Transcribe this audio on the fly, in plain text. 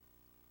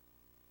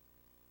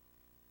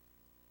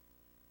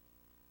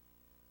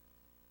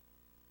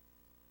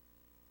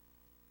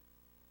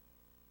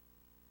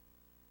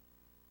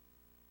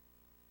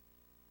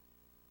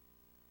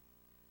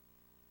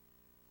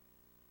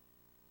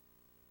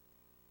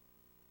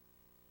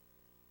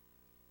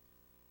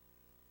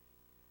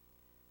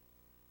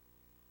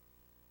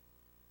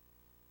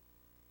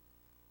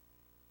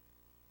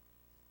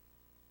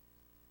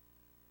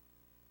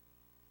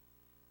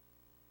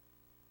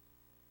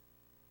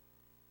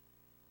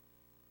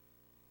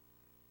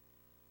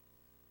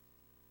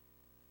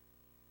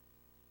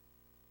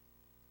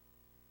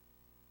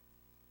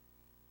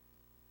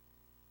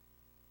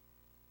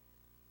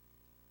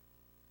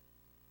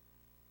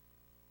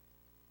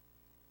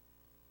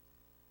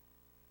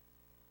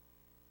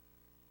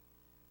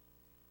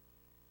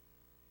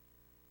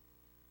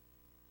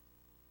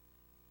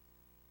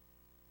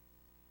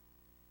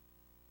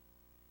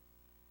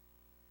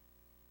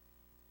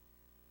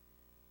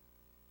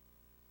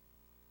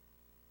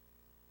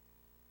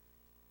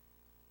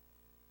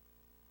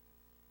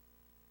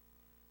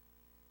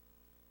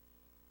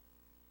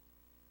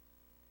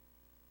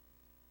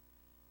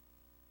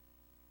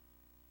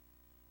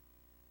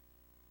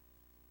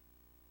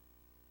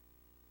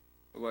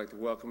I'd like to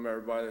welcome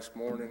everybody this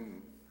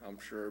morning. I'm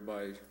sure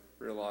everybody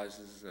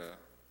realizes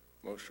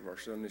most of our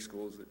Sunday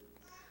schools at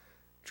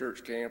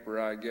church camp, or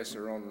I guess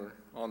they're on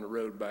the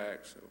road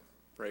back, so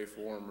pray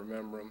for them,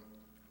 remember them.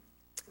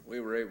 We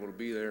were able to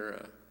be there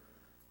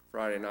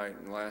Friday night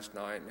and last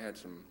night and had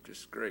some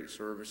just great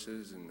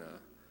services, and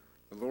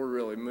the Lord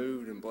really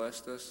moved and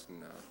blessed us,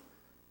 and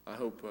I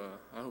hope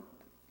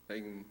they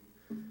can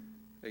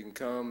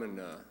come and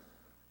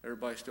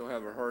everybody still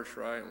have their hearts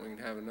right, and we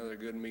can have another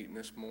good meeting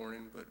this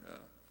morning. But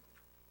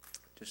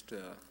just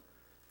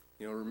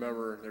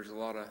remember, there's a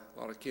lot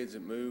of kids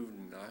that moved,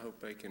 and I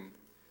hope they can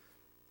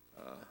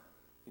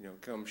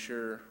come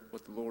share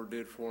what the Lord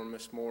did for them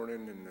this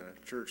morning, and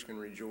the church can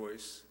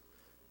rejoice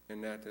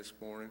in that this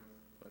morning.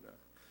 But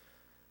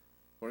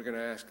we're going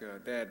to ask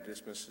Dad to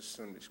dismiss this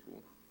Sunday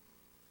school.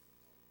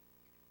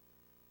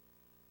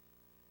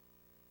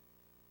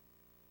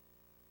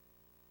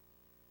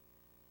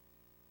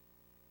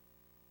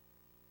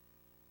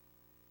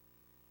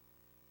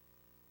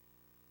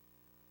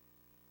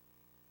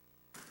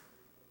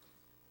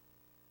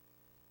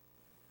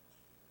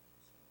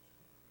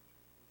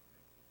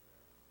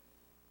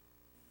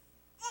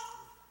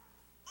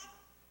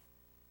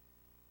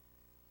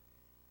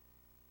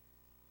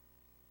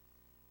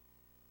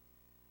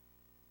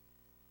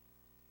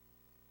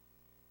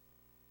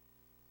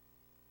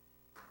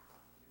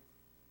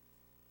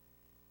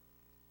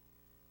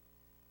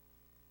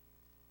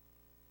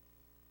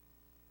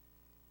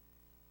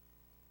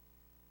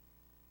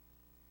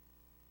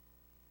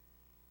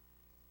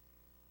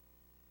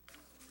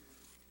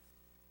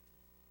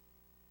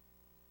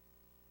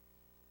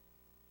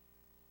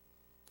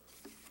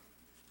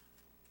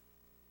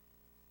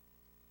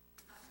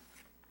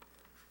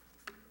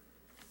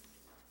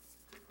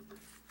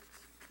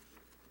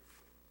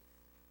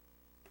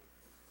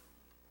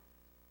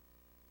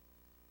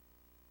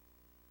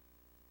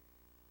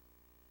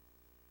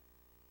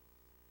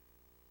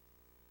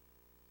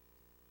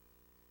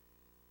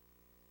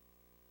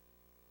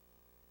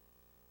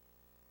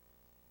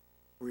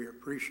 We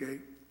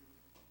appreciate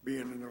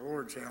being in the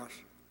Lord's house,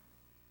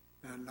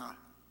 and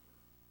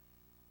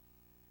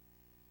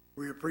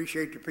we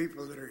appreciate the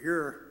people that are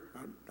here.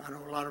 I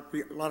know a lot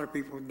of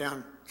people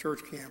down church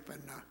camp,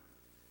 and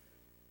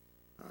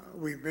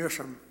we miss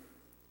them.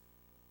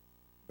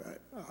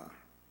 But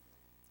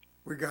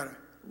we got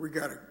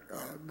a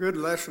good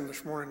lesson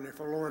this morning, if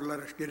the Lord let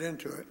us get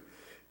into it.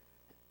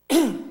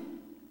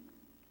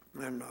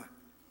 And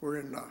we're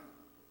in the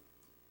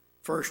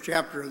first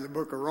chapter of the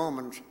book of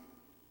Romans.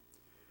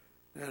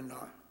 And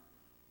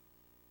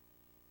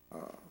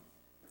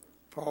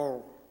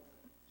Paul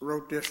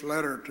wrote this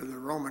letter to the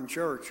Roman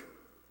church,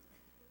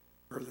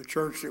 or the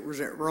church that was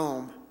at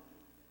Rome.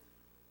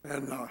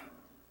 And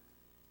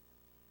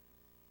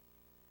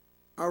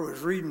I was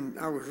reading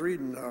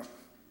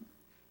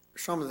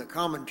some of the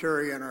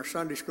commentary in our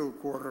Sunday school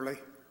quarterly,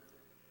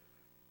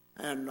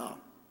 and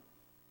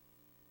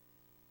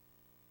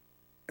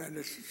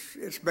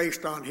it's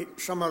based on,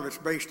 some of it's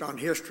based on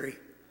history,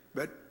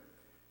 but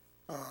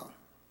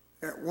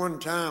at one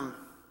time,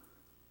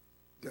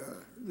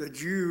 the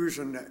Jews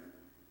and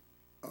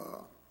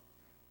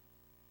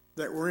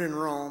that were in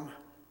Rome,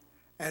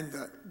 and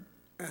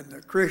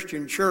the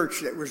Christian church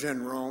that was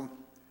in Rome,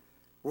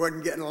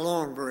 wasn't getting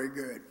along very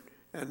good.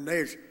 And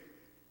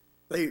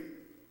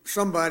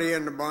somebody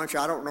in the bunch,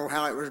 I don't know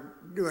how it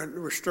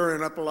was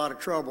stirring up a lot of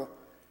trouble.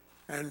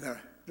 And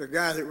the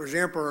guy that was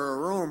emperor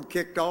of Rome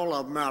kicked all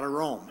of them out of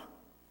Rome,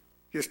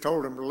 just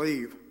told them to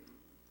leave.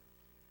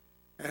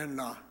 And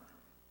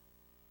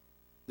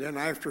then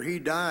after he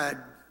died,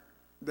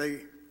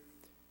 they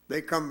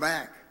come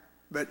back,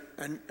 but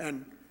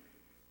and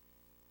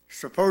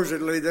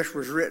supposedly this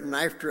was written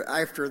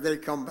after they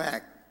come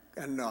back,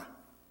 and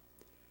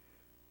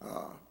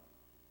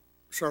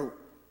so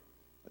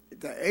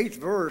the 8th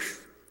verse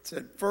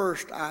said,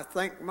 "First, I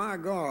thank my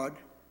God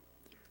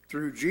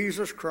through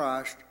Jesus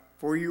Christ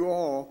for you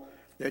all,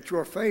 that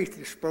your faith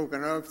is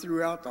spoken of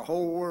throughout the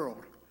whole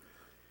world."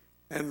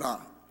 And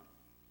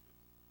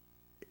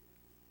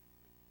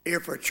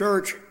if a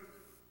church's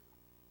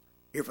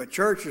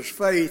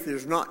faith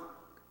is not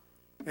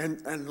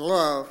and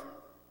love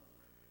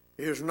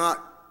is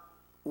not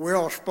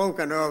well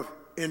spoken of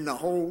in the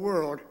whole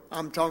world,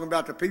 I'm talking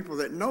about the people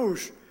that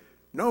knows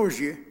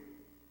you,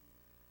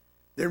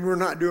 then we're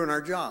not doing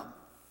our job.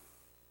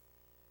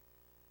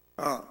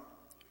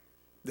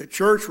 The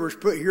church was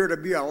put here to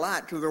be a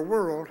light to the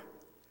world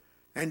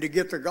and to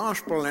get the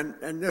gospel,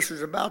 and this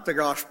is about the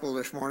gospel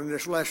this morning,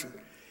 this lesson,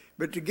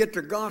 but to get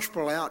the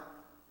gospel out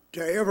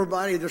to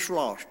everybody that's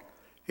lost.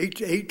 He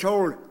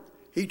told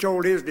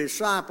his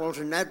disciples,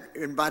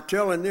 and by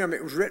telling them,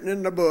 it was written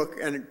in the book,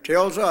 and it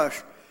tells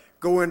us,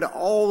 go into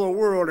all the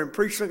world and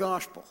preach the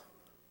gospel.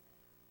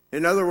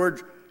 In other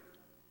words,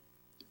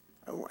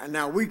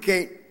 now we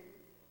can't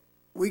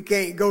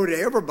go to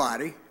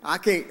everybody. I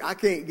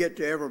can't get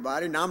to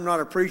everybody, and I'm not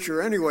a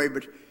preacher anyway,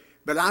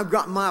 but I've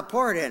got my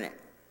part in it.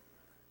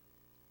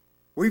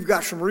 We've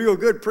got some real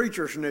good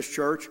preachers in this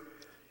church,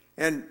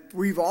 and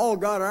we've all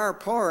got our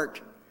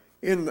part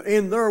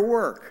in their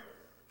work.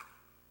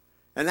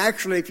 And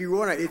actually, if you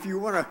want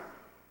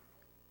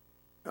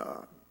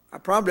to, I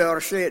probably ought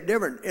to say it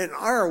different, in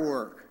our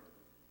work,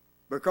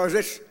 because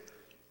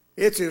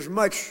it's as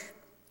much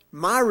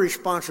my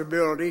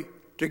responsibility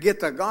to get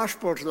the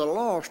gospel to the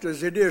lost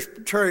as it is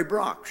Terry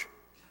Brock's.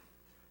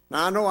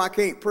 Now, I know I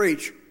can't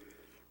preach,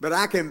 but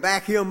I can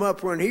back him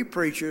up when he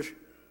preaches.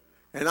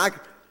 And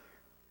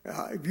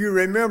if you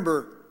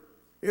remember,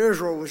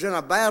 Israel was in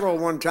a battle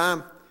one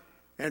time,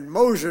 and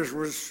Moses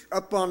was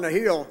up on the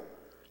hill,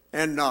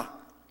 and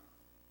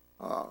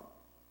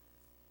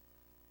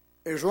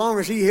as long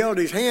as he held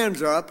his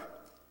hands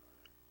up,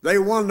 they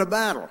won the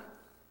battle.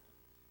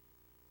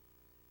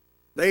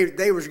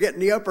 They was getting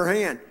the upper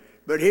hand.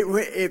 But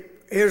if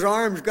his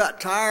arms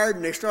got tired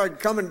and they started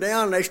coming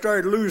down, they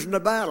started losing the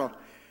battle.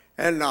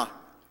 And a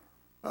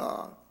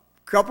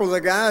couple of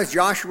the guys,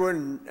 Joshua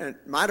and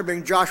it might have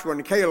been Joshua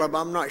and Caleb,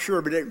 I'm not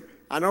sure, but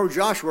I know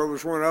Joshua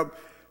was one of them.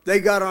 They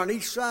got on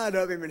each side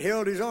of him and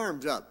held his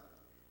arms up.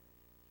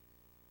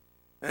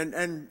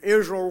 And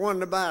Israel won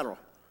the battle.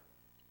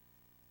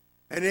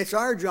 And it's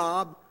our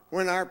job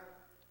I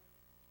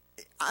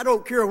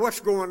don't care what's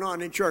going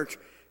on in church.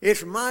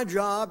 It's my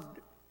job,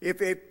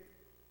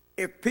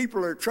 if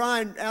people are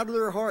trying out of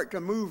their heart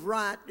to move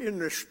right in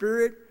the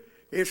Spirit,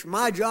 it's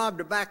my job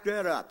to back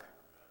that up.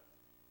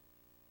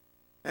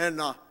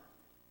 And a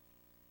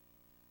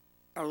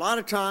lot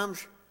of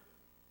times,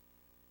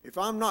 if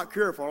I'm not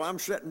careful, I'm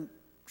sitting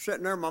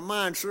there, my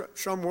mind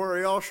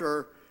somewhere else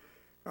or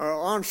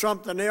on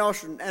something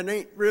else, and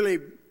ain't really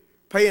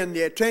paying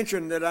the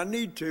attention that I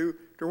need to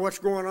what's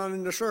going on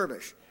in the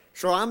service.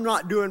 So I'm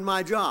not doing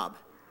my job.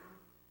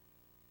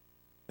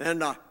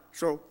 And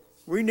so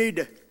we need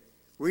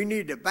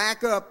to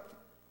back up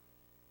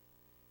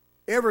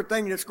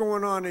everything that's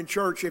going on in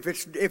church if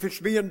it's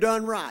being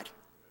done right.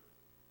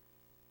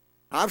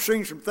 I've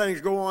seen some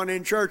things go on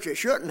in church that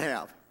shouldn't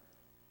have.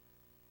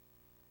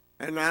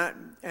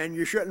 And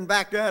you shouldn't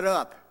back that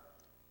up.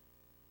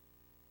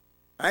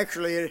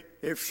 Actually,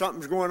 if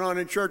something's going on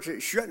in church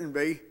that shouldn't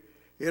be,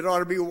 it ought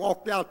to be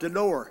walked out the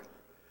door.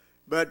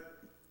 But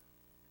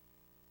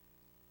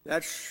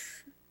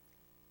that's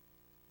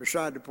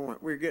beside the point.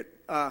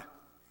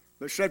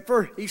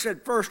 He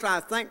said, first, I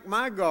thank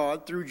my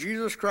God through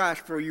Jesus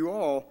Christ for you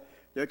all,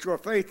 that your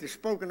faith is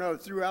spoken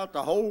of throughout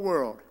the whole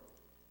world.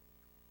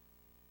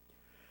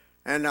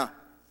 And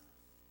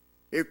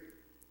if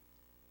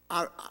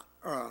I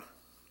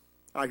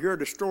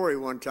heard a story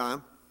one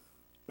time,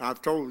 and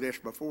I've told this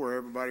before,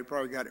 everybody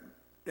probably got it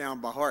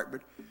down by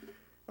heart,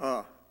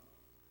 but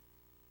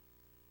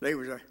there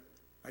was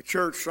a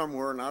church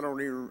somewhere, and I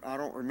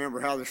don't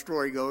remember how the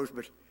story goes,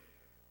 but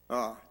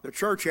the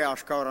church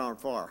house caught on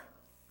fire.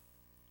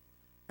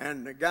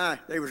 And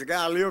there was a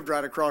guy who lived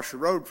right across the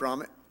road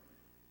from it.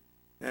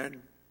 And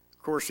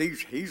of course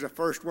he's the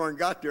first one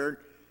got there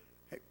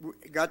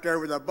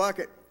with a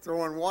bucket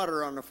throwing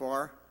water on the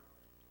fire.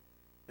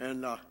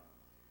 And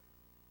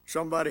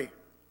somebody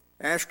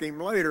asked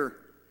him later,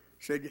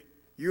 said,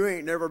 "You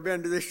ain't never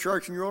been to this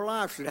church in your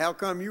life." Said, "How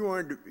come you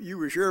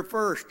was here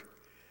first?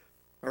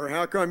 Or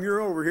how come you're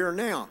over here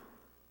now?"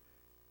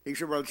 He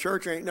said, "Well, the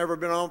church ain't never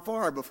been on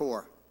fire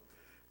before."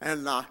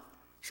 And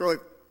so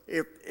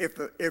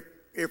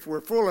if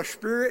we're full of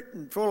spirit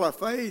and full of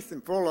faith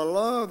and full of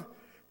love,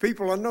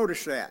 people will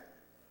notice that.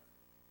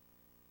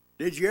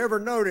 Did you ever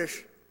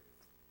notice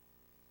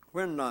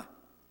when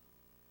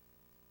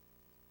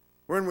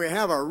we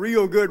have a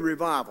real good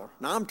revival?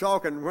 Now I'm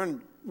talking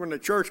when the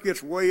church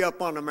gets way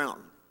up on the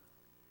mountain.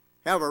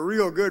 Have a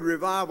real good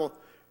revival,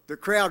 the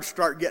crowds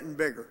start getting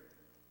bigger.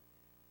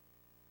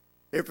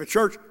 If a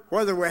church,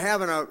 whether we're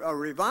having a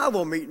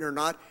revival meeting or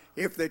not,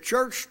 if the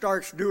church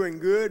starts doing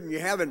good and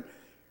you're having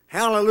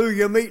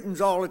hallelujah meetings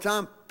all the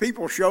time,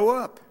 people show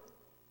up.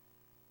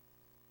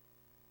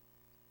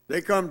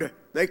 They come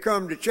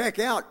to check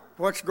out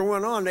what's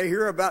going on. They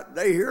hear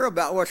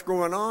about what's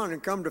going on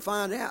and come to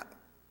find out.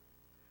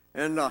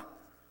 And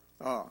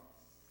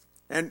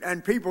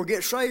people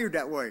get saved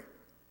that way.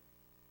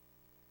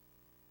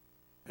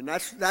 And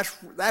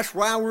that's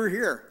why we're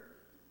here.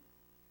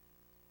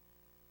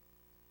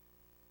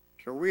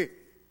 So we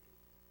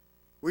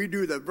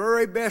do the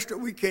very best that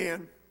we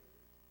can.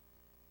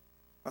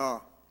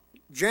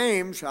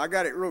 James, I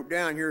got it wrote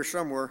down here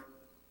somewhere.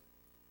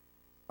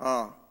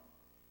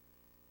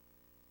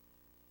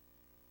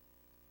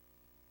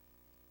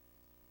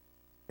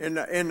 In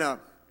the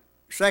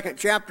second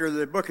chapter of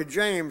the book of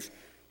James,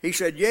 he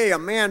said, "Yea, a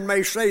man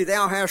may say,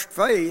 thou hast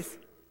faith,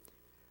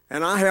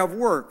 and I have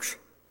works.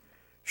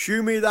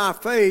 Shew me thy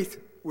faith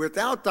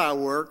without thy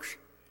works,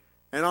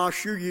 and I'll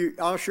show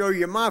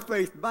you my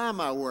faith by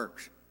my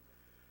works."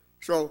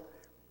 So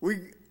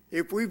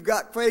if we've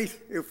got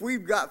faith,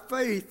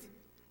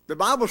 the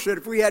Bible said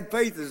if we had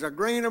faith as a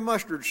grain of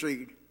mustard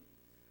seed,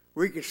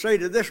 we could say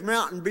to this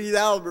mountain, "Be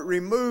thou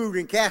removed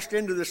and cast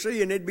into the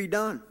sea," and it'd be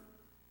done.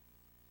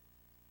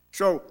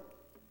 So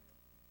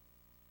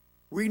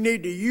we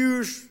need to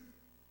use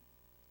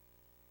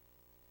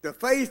the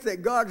faith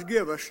that God's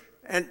given us,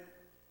 and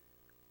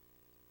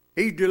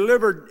He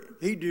delivered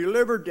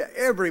to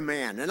every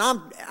man. And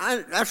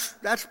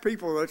that's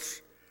people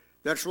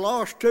that's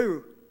lost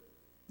too,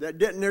 that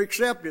didn't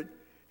accept it.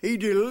 He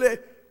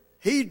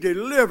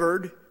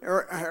delivered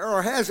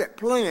or has it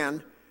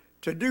planned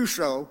to do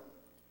so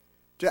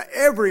to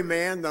every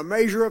man the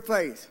measure of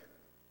faith.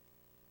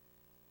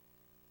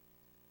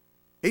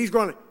 He's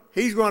going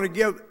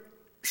to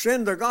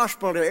send the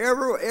gospel to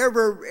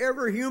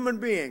every human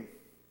being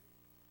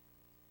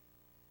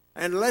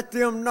and let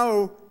them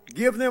know,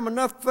 give them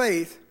enough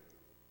faith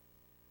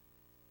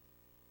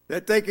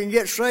that they can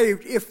get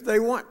saved if they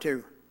want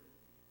to.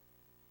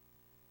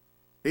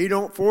 He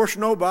don't force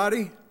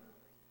nobody.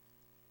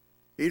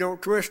 He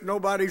don't twist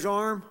nobody's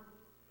arm.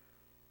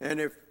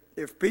 And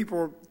if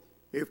people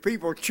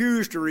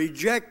choose to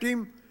reject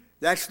him,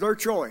 that's their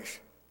choice.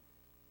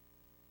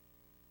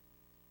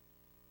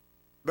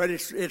 But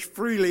it's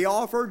freely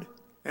offered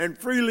and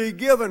freely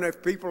given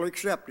if people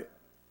accept it.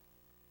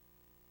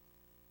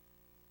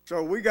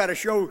 So we got to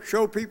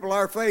show people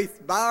our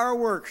faith by our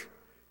works.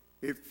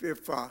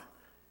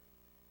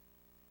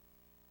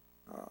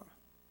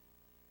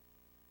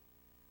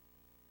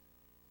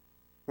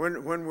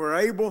 When we're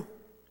able,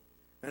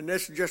 and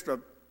this is just a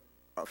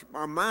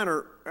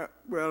minor,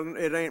 well,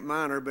 it ain't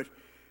minor, but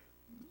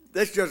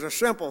this is just a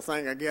simple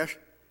thing, I guess.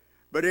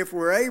 But if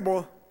we're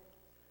able,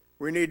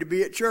 we need to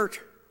be at church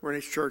when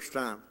it's church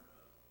time.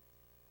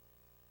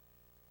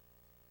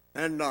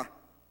 And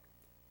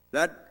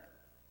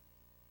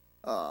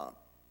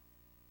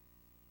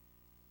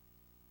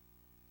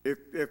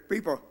if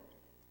people,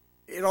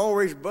 it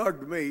always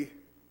bugged me.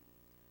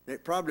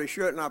 It probably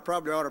shouldn't. I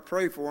probably ought to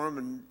pray for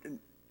them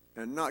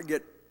and not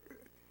get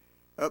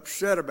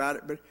upset about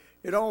it. But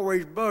it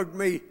always bugged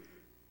me.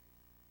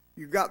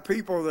 You got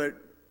people that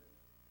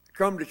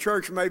come to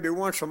church maybe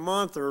once a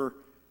month,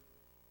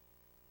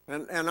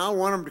 and I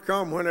want them to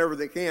come whenever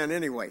they can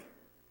anyway.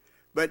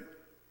 But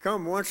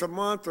come once a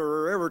month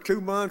or every 2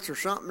 months or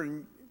something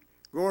and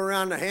go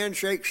around the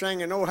handshake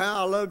singing, "Oh,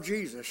 how I love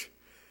Jesus,"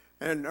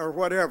 or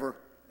whatever.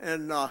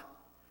 And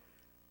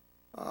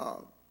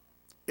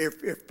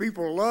if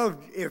people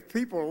love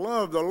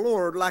the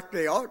Lord like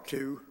they ought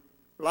to,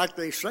 like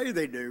they say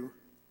they do,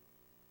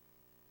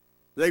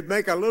 they'd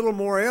make a little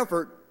more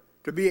effort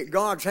to be at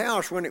God's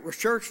house when it was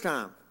church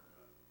time.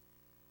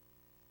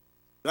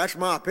 That's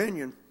my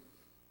opinion.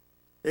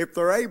 If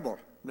they're able.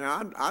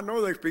 Now I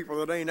know there's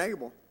people that ain't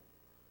able.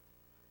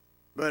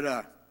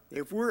 But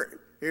if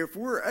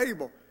we're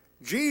able,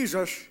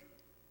 Jesus,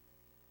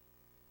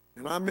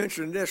 and I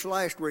mentioned this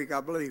last week, I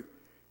believe,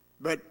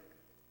 but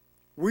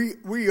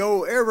we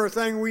owe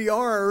everything we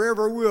are or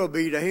ever will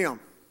be to him.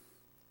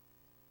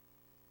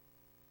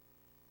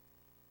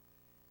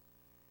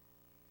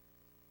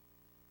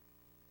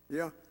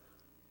 Yeah.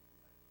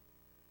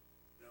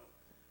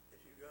 If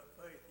you got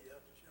faith, you have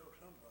to show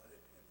somebody.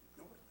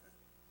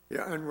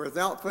 Yeah, and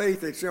without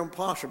faith, it's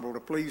impossible to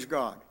please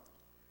God.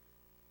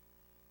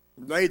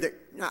 They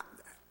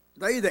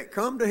that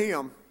come to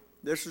him,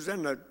 this is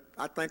in the,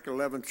 I think,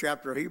 11th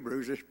chapter of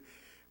Hebrews,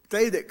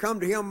 they that come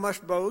to him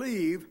must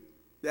believe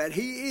that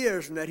he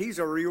is and that he's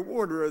a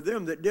rewarder of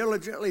them that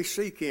diligently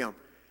seek him.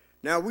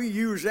 Now, we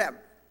use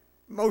that,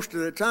 most of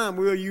the time,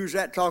 we'll use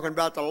that talking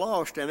about the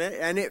lost, and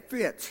it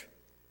fits.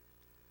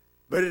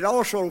 But it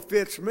also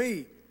fits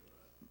me.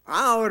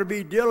 I ought to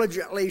be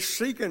diligently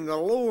seeking the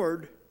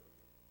Lord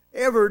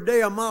every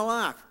day of my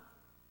life,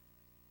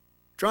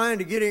 trying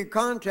to get in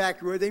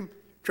contact with him,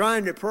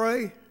 trying to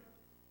pray,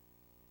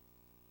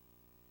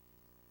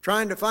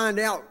 trying to find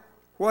out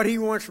what he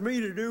wants me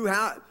to do,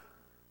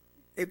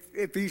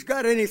 if he's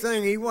got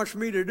anything he wants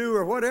me to do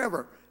or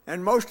whatever.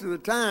 And most of the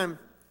time,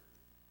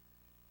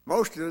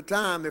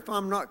 if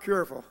I'm not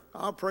careful,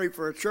 I'll pray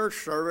for a church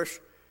service,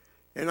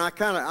 and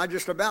I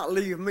just about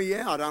leave me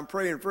out. I'm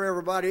praying for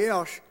everybody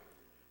else,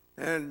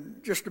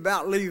 and just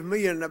about leave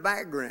me in the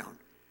background.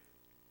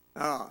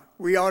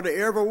 We ought to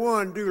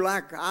everyone do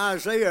like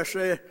Isaiah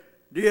said,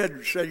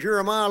 "Here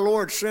am I,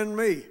 Lord, send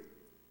me."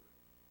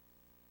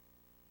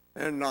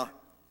 And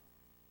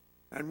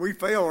we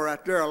fail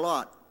right there a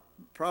lot.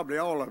 Probably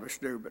all of us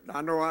do, but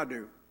I know I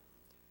do.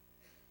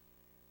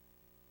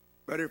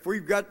 But if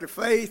we've got the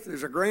faith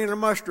as a grain of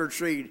mustard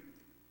seed,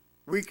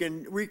 we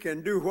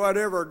can do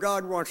whatever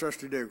God wants us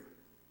to do.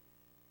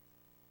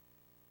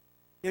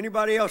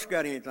 Anybody else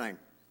got anything?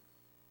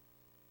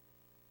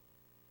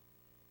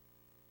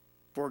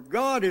 For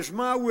God is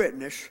my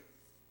witness,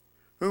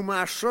 whom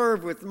I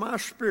serve with my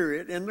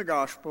spirit in the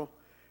gospel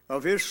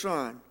of his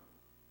Son,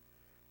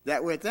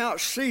 that without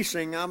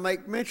ceasing I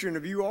make mention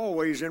of you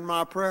always in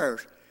my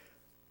prayers.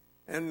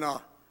 And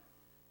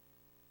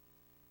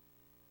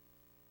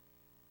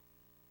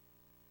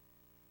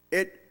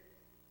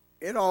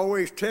it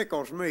always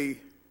tickles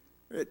me.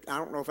 I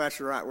don't know if that's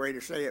the right way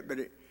to say it, but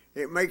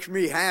it makes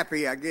me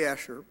happy, I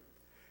guess, or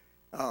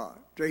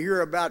to hear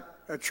about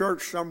a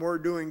church somewhere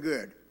doing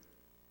good.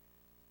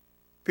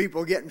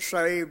 People getting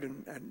saved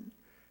and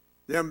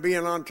them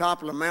being on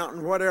top of the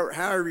mountain, whatever,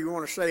 however you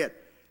want to say it.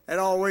 It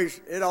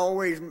always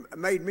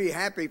made me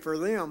happy for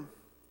them.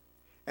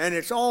 And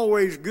it's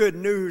always good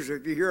news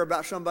if you hear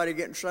about somebody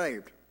getting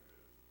saved.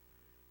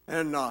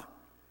 And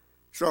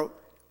so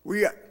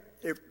we,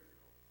 if,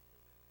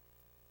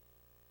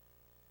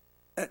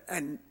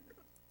 and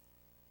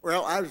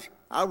well,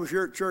 I was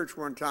here at church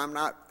one time,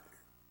 and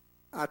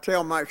I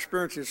tell my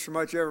experiences so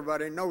much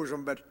everybody knows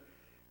them, but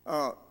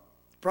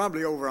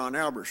probably over on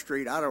Albert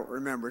Street. I don't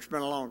remember. It's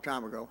been a long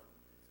time ago.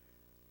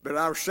 But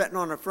I was sitting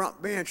on the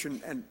front bench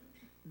and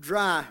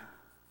dry,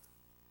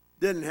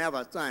 didn't have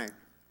a thing.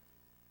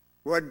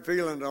 Wasn't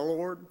feeling the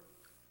Lord.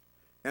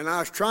 And I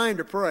was trying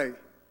to pray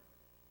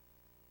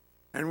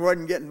and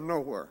wasn't getting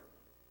nowhere.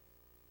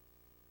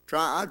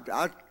 I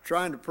was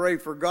trying to pray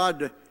for God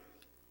to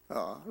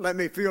let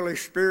me feel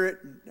His Spirit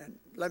and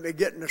let me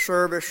get in the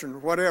service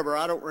and whatever.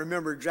 I don't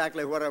remember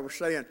exactly what I was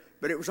saying,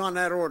 but it was on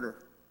that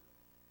order.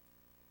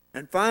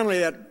 And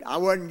finally, I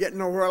wasn't getting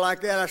nowhere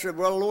like that. I said,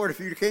 well, Lord, if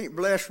you can't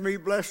bless me,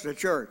 bless the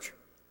church.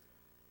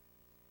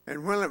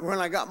 And when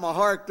I got my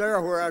heart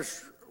there where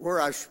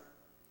I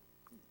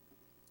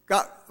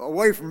got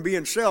away from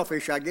being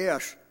selfish, I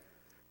guess,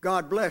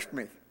 God blessed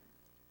me.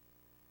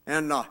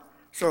 And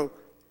so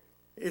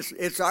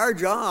it's our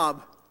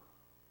job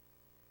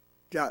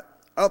to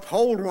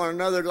uphold one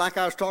another, like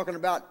I was talking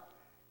about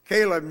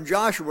Caleb and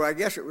Joshua, I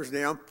guess it was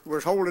them,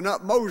 was holding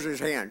up Moses'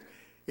 hand.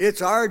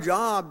 It's our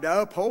job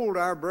to uphold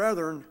our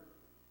brethren,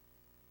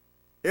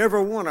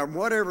 every one of them,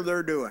 whatever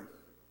they're doing.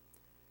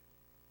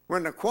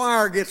 When the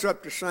choir gets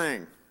up to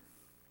sing,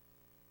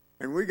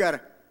 and we got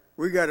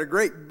a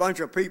great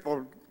bunch of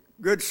people,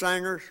 good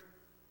singers,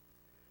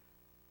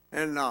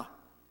 and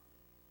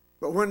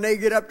but when they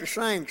get up to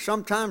sing,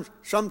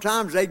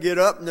 sometimes they get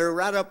up and they're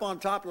right up on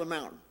top of the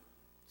mountain.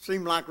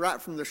 Seem like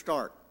right from the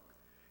start.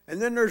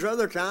 And then there's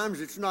other times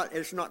it's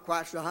not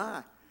quite so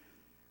high.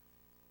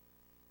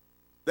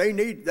 They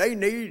need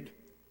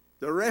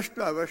the rest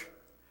of us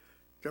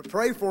to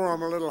pray for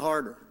them a little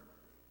harder.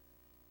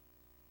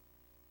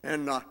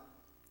 And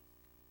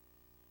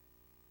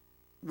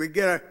we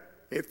get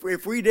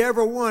if we'd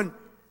ever won,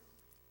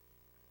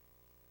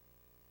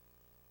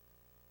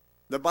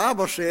 the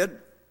Bible said,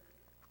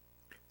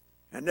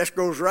 and this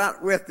goes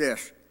right with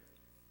this,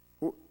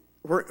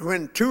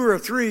 when 2 or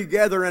 3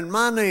 gather in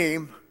my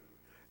name,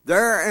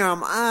 there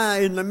am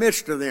I in the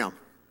midst of them.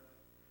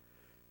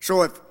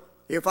 So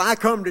if I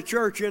come to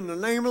church in the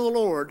name of the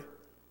Lord,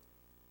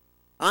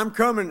 I'm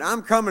coming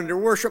to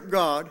worship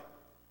God,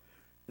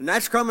 and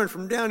that's coming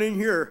from down in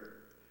here,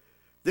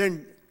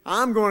 then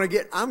I'm going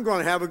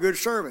to have a good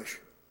service,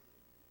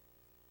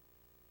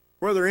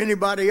 whether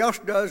anybody else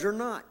does or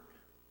not.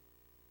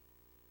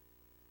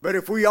 But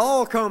if we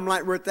all come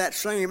like with that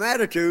same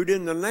attitude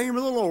in the name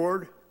of the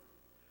Lord,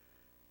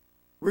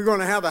 we're going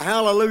to have a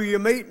hallelujah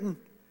meeting,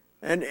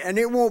 and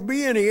it won't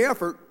be any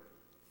effort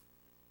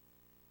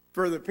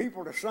for the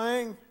people to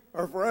sing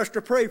or for us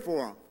to pray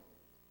for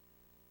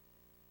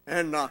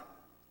them. And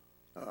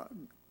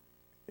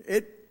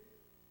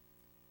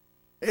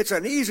it's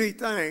an easy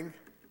thing,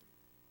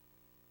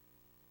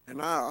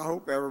 and I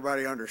hope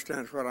everybody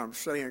understands what I'm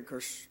saying,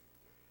 because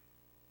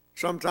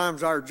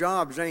sometimes our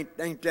jobs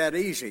ain't that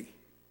easy.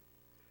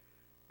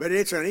 But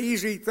it's an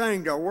easy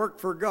thing to work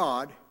for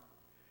God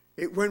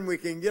when we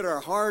can get our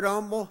heart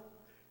humble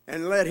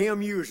and let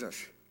Him use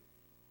us.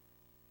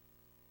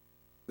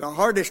 The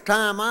hardest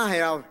time I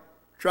have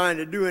trying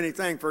to do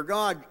anything for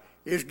God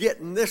is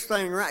getting this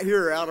thing right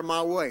here out of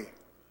my way.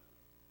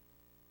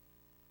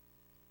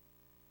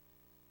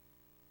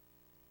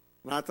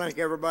 And I think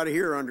everybody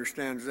here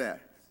understands that.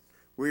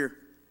 We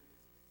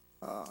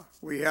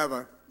have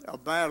a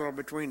battle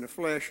between the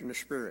flesh and the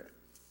spirit.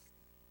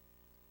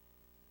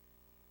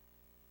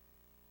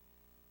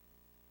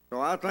 So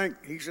I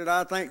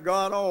thank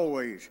God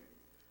always,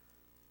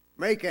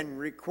 making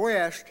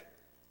request,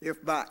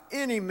 if by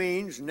any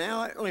means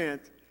now at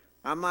length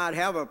I might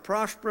have a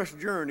prosperous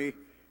journey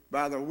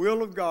by the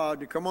will of God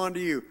to come unto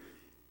you.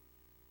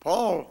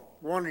 Paul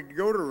wanted to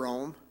go to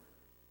Rome,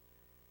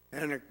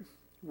 and the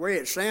way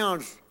it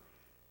sounds,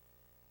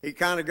 he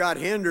kind of got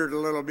hindered a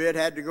little bit,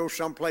 had to go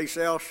someplace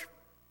else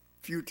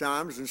a few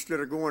times instead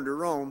of going to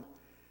Rome.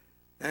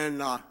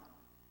 And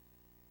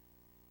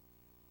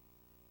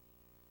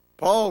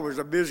Paul was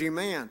a busy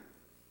man.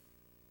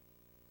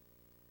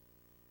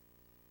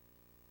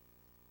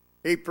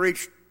 He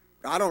preached,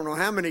 I don't know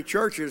how many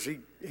churches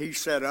he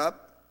set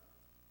up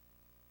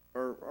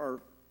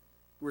or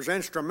was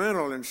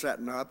instrumental in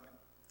setting up.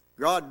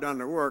 God done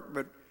the work,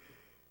 but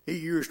he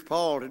used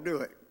Paul to do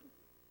it.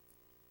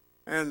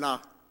 And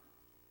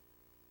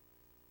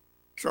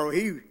so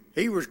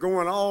he was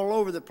going all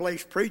over the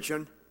place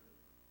preaching,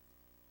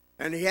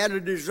 and he had a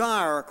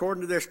desire,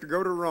 according to this, to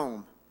go to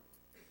Rome.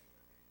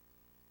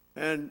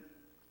 And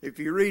if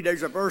you read,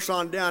 there's a verse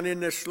on down in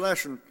this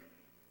lesson,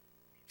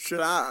 said,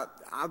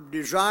 I've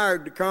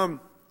desired to come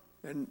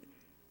and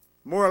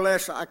more or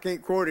less, I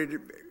can't quote it,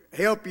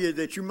 help you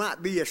that you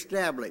might be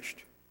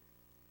established.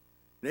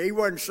 Now, he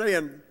wasn't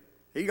saying,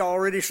 he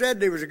already said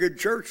there was a good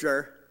church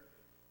there,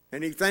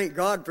 and he thanked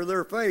God for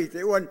their faith.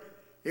 It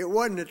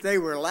wasn't that they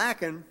were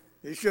lacking,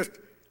 it's just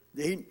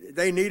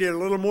they needed a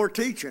little more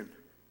teaching.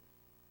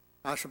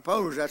 I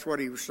suppose that's what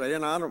he was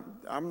saying.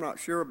 I'm not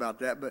sure about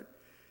that, but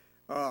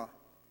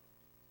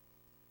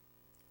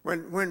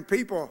when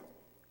people,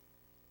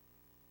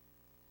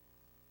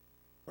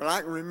 well,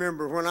 I can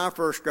remember when I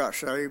first got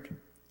saved,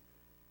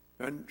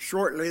 and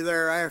shortly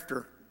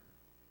thereafter,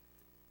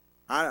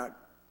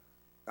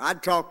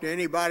 I'd talk to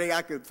anybody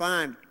I could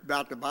find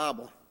about the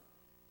Bible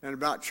and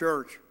about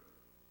church.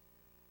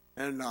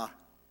 And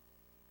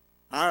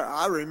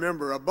I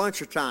remember a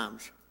bunch of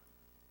times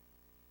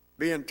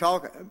being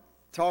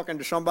talking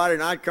to somebody,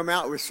 and I'd come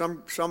out with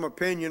some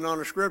opinion on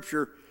a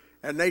scripture,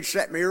 and they'd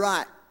set me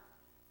right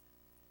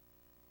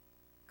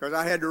because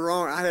I had the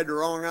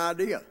wrong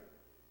idea.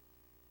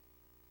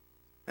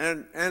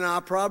 And I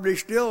probably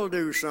still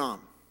do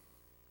some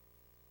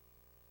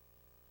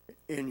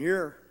in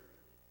here.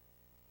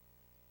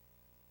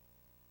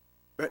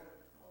 But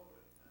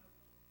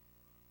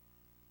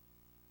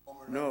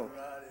no.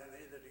 Right in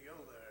either to go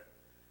there.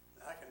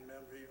 I can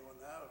remember even when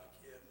I was a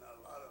kid, and a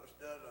lot of us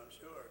does, I'm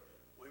sure,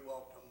 we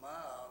walked a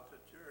mile to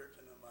church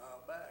and a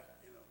mile back,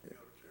 to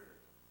go to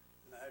church.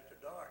 And after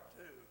dark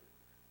too,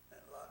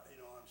 and a lot,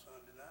 on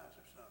Sunday nights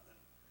or something.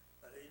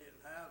 But he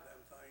didn't have them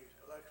things,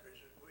 luxuries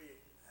that we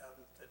have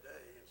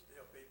today, and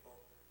still people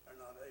are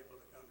not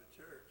able to come to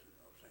church, seem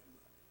like.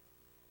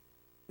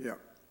 Yeah.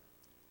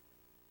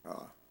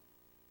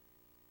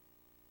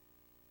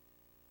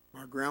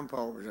 My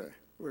grandpa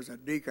was a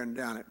deacon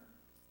down at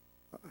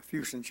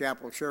Houston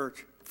Chapel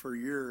Church for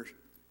years,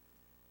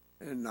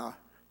 and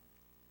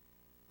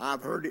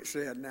I've heard it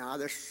said. Now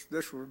this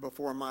was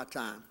before my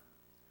time,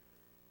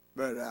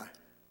 but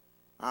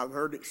I've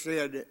heard it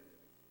said that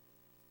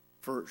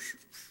for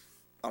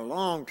a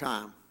long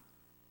time.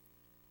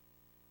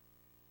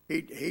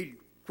 He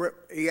quit.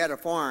 He had a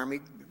farm. He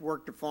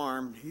worked a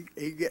farm.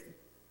 He'd get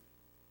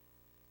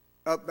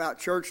up about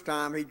church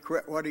time. He'd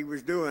quit what he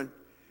was doing,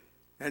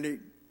 and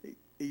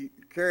he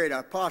carried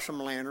a possum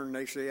lantern,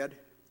 they said,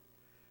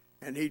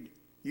 and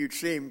you'd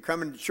see him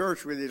coming to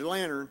church with his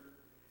lantern,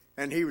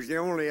 and he was the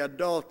only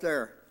adult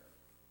there.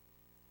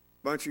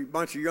 Bunch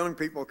of young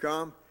people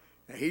come,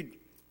 and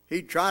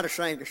he'd try to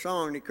sing a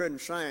song, and he couldn't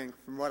sing,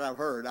 from what I've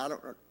heard.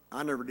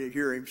 I never did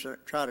hear him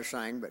try to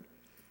sing, but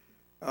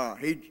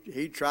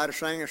he'd try to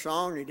sing a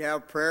song. He'd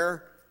have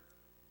prayer,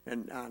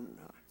 and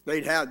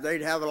they'd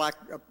have like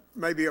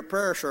maybe a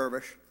prayer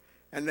service.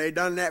 And they'd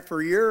done that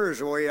for years,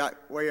 the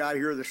way I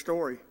hear the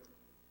story.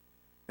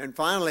 And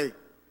finally,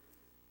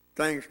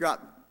 things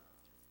got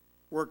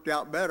worked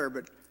out better.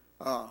 But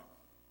I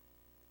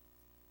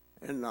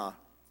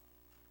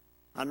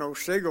know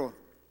Sigel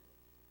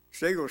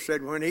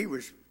said when he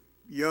was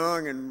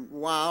young and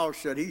wild,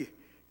 said he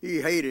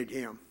hated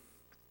him.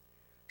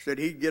 Said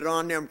he'd get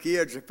on them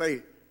kids if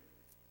they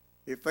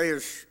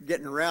was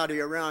getting rowdy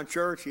around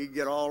church, he'd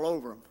get all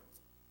over them.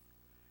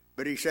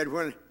 But he said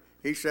when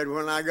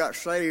I got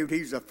saved,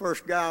 he's the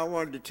first guy I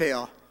wanted to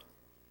tell.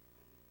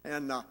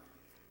 And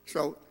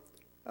so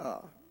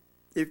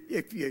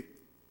if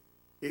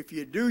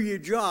you do your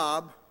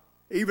job,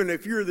 even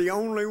if you're the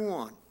only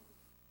one,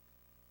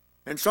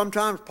 and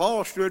sometimes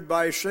Paul stood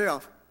by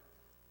himself,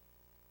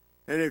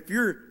 and if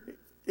you're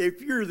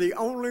the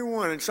only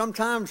one, and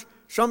sometimes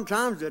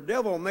the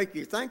devil will make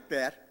you think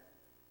that,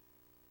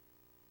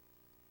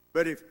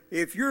 but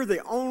if you're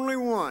the only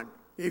one,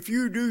 if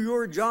you do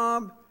your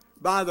job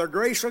by the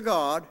grace of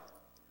God,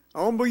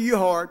 humble your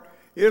heart,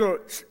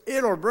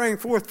 it'll bring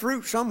forth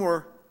fruit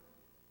somewhere.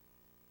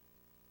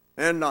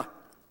 And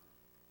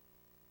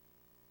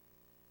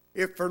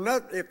if for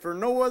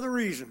no other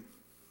reason,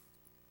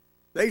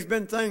 there's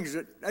been things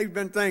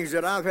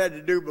that I've had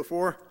to do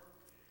before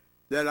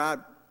that I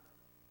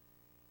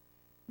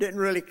didn't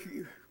really,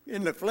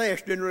 in the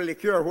flesh, didn't really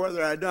care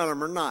whether I'd done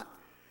them or not.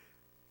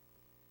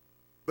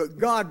 But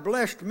God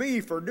blessed me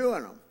for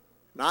doing them.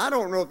 Now, I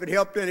don't know if it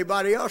helped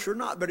anybody else or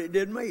not, but it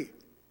did me.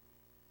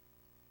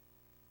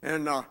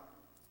 And I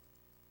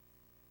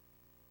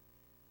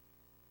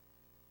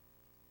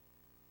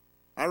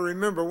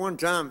remember one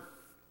time,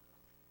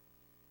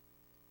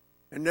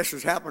 and this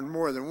has happened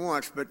more than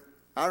once, but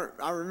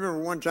I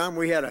remember one time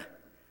we had a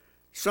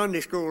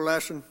Sunday school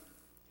lesson,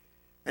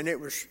 and it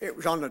was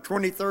on the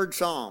 23rd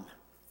Psalm,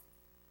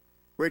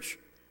 which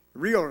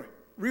real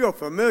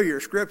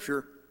familiar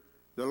scripture.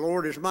 The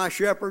Lord is my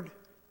shepherd,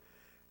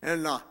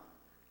 and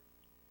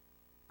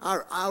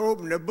I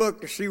opened the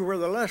book to see where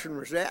the lesson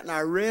was at, and I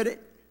read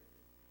it,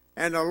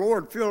 and the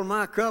Lord filled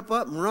my cup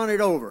up and run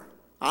it over.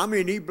 I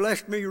mean, He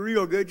blessed me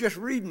real good just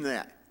reading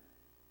that.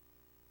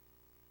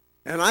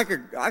 And I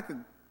could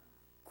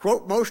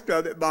quote most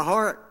of it by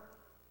heart.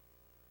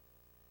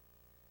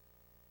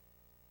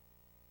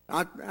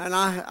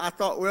 I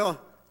thought,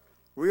 well,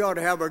 we ought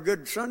to have a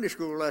good Sunday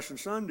school lesson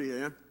Sunday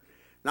then.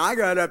 Now, I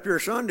got up here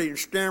Sunday and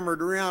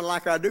stammered around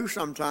like I do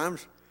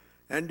sometimes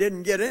and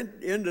didn't get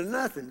into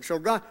nothing. So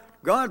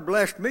God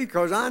blessed me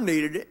because I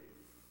needed it.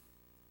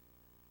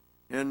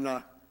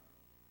 And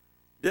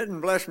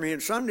didn't bless me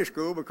in Sunday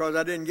school because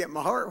I didn't get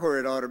my heart where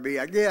it ought to be,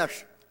 I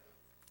guess.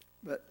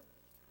 But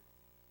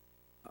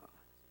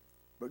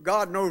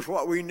God knows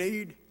what we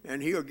need,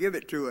 and He'll give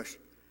it to us.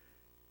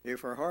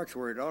 if our heart's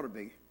where it ought to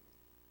be.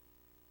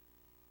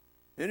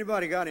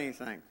 Anybody got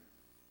anything?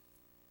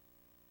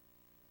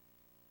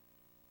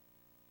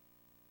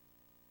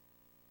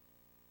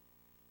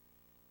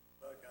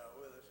 Buck out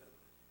with us, and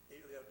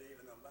he lived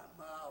even a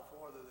mile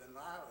farther than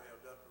I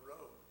lived up the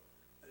road.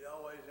 He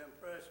always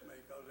impressed me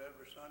because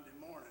every Sunday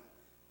morning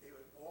he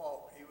would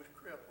walk. He was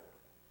crippled.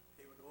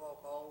 He would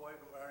walk all the way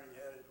from there, and he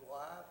had his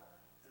wife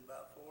and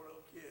about 4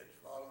 little kids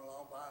following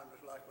along behind him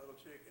just like little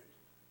chickens.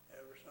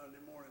 Every Sunday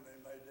morning they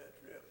made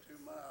that trip 2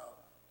 miles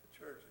to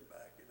church and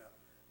back, you know.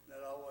 And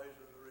that always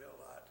was a real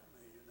light to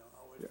me, you know.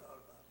 I always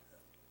thought about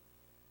that.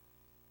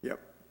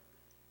 Yep.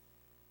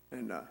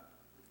 And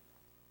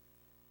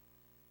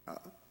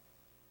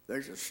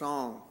there's a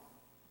song,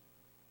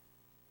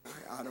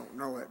 I don't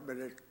know it, but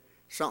it's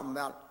something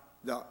about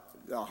the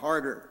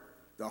harder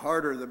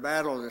the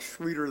battle, the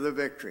sweeter the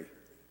victory.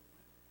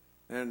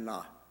 And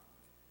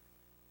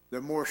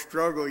the more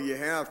struggle you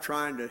have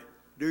trying to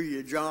do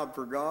your job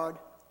for God,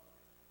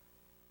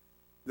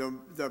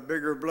 the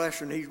bigger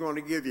blessing He's going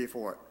to give you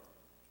for it.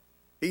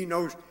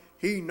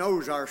 He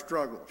knows our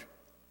struggles.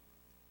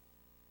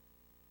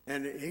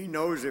 And He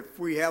knows if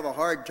we have a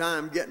hard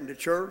time getting to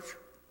church,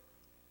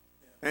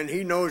 and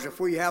He knows if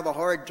we have a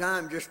hard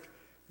time just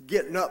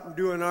getting up and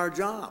doing our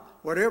job,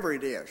 whatever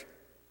it is.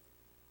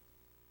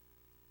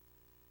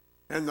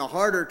 And the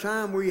harder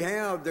time we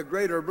have, the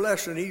greater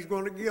blessing He's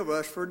going to give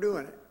us for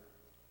doing it.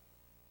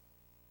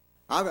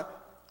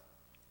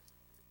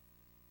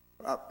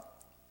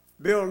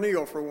 Bill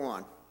Neal, for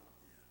one,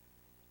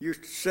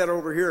 used to sit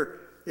over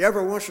here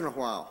every once in a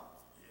while.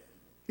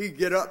 He'd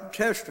get up and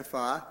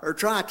testify, or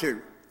try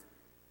to.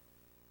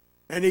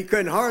 And he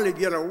couldn't hardly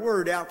get a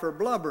word out for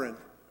blubbering.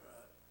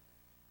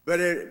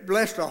 But it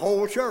blessed the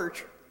whole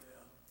church.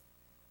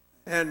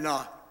 And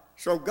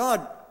so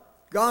God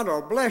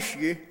will bless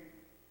you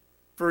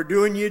for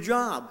doing your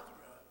job.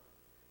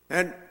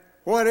 And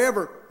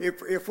whatever,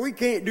 if we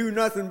can't do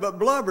nothing but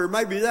blubber,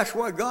 maybe that's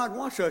what God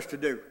wants us to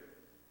do.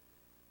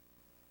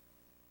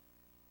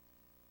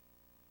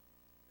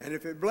 And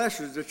if it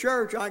blesses the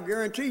church, I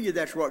guarantee you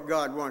that's what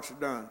God wants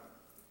done.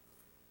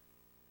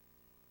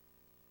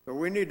 So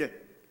we need to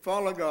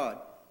follow God.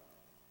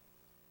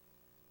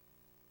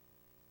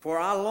 For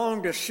I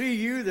long to see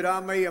you, that I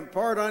may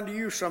impart unto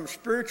you some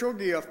spiritual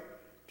gift,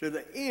 to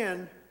the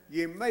end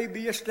ye may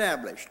be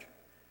established.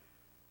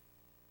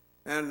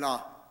 And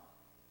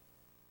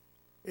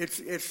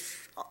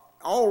it's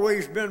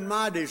always been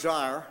my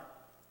desire,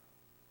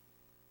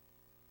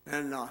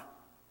 and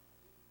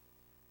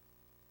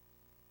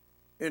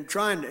in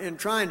trying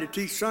to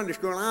teach Sunday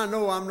school, I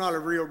know I'm not a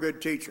real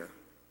good teacher.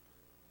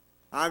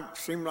 I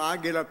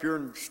get up here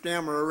and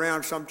stammer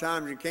around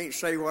sometimes and can't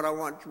say what I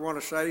want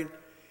to say.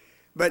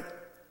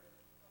 But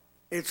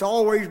it's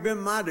always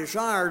been my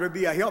desire to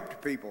be a help to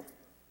people,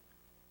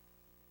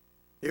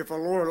 if the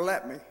Lord will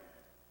let me.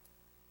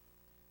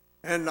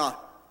 And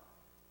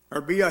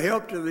or be a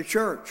help to the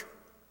church.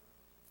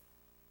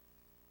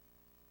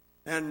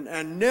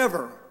 And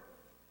never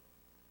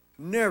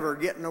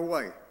get in the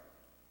way.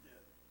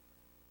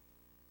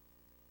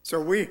 So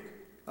we,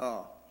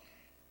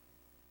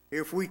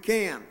 if we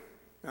can,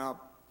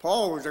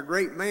 Paul was a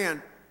great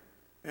man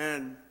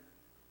and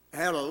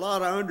had a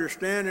lot of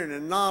understanding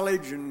and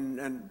knowledge,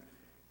 and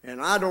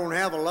I don't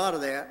have a lot of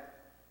that.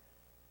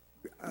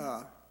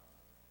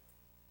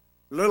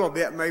 Little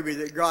bit maybe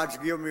that God's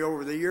given me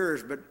over the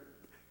years, but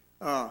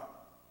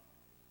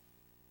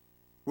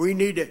we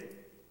need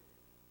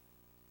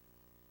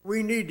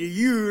to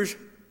use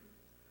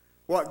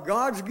what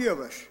God's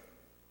given us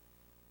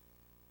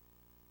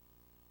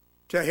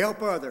to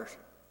help others.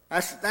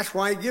 That's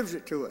why He gives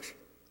it to us.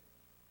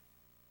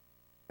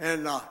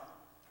 And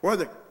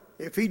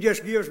if He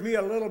just gives me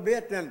a little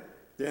bit, then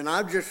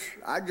I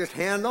just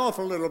hand off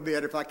a little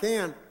bit if I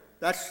can.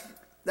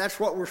 That's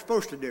what we're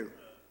supposed to do.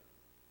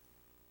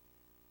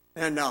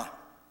 And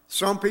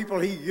some people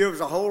He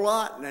gives a whole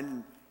lot,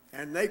 and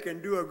they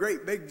can do a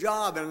great big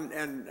job,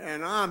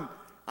 and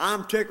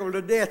I'm tickled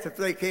to death if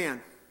they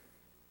can.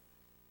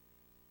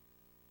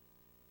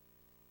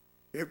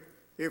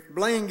 If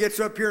Blaine gets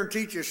up here and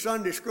teaches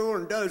Sunday school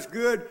and does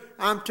good,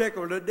 I'm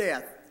tickled to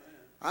death.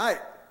 I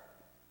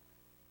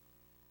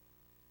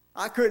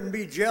couldn't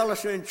be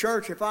jealous in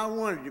church if I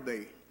wanted to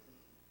be.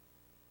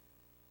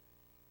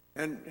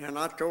 And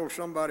I told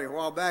somebody a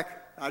while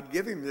back I'd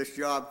give him this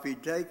job if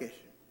he'd take it.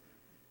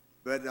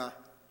 But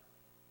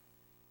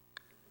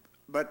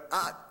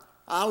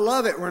I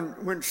love it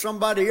when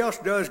somebody else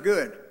does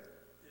good.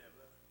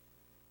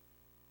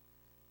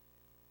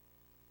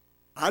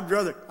 I'd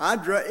rather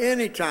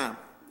any time,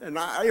 and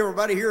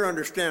everybody here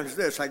understands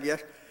this, I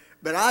guess,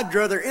 but I'd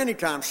rather any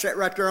time sit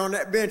right there on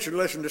that bench and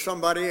listen to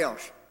somebody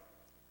else.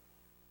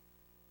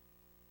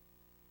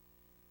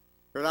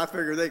 Because I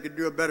figure they could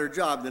do a better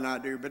job than I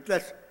do, but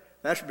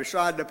that's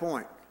beside the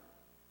point.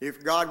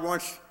 If God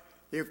wants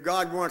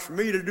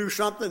me to do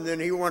something, then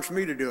He wants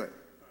me to do it.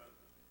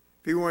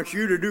 If He wants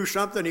you to do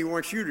something, He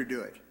wants you to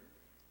do it.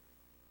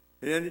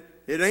 And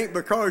it ain't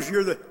because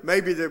you're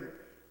maybe the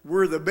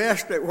we're the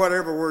best at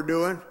whatever we're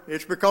doing.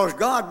 It's because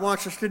God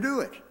wants us to do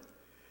it.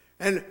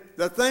 And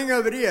the thing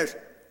of it is,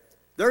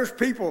 there's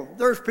people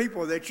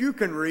that you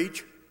can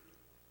reach,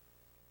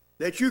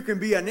 that you can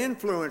be an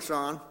influence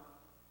on,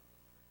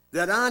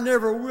 that I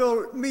never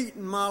will meet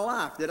in my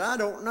life, that I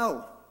don't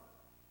know.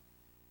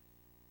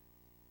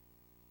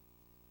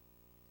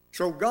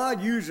 So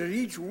God uses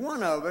each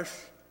one of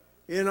us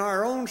in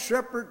our own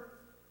separate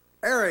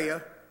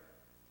area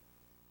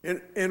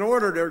in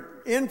order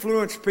to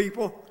influence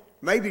people,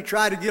 maybe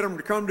try to get them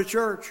to come to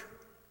church.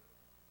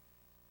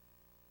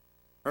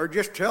 Or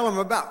just tell them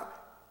about,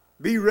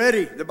 be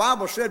ready. The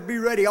Bible said, be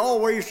ready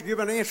always to give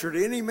an answer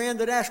to any man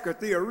that asketh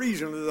thee a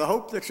reason of the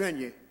hope that's in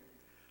you.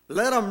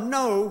 Let them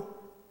know,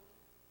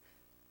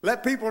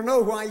 let people know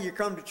why you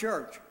come to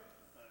church.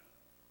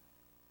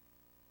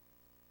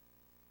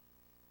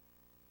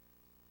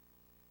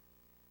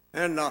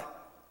 And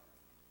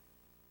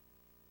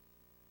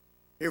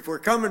if we're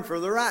coming for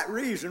the right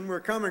reason,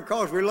 we're coming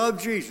because we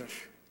love Jesus.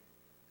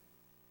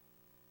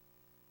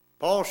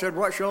 Paul said,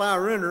 what shall I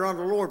render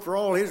unto the Lord for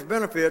all his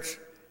benefits?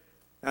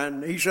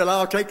 And he said,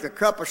 I'll take the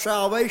cup of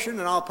salvation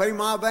and I'll pay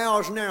my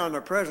vows now in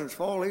the presence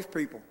of all his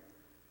people.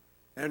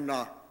 And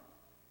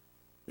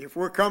if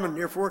we're coming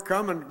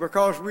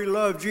because we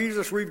love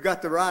Jesus, we've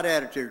got the right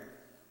attitude.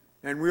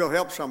 And we'll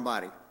help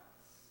somebody.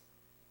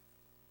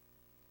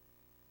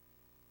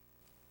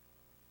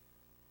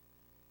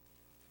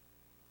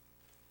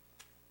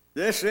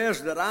 This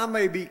says that I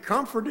may be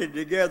comforted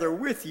together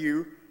with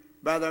you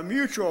by the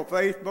mutual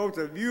faith, both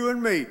of you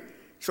and me.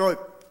 So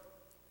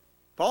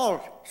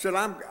Paul said,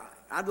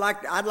 I'd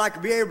like to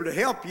be able to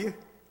help you.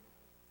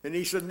 And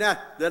he said, now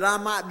that I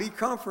might be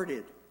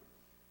comforted.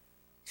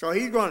 So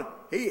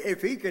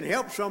if he can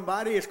help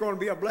somebody, it's going to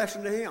be a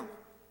blessing to him.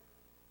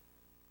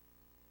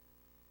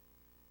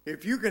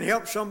 If you can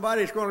help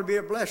somebody, it's going to be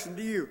a blessing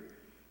to you.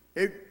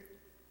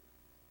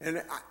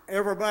 And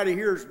everybody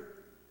here's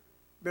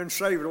been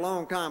saved a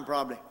long time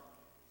probably,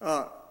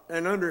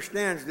 and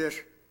understands this,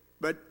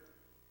 but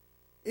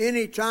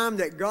any time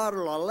that God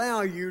will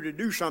allow you to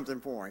do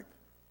something for him,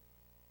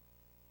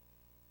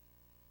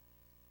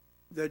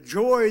 the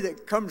joy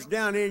that comes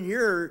down in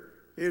here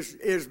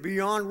is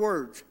beyond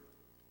words.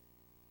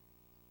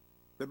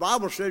 The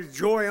Bible says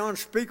joy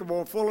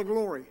unspeakable and full of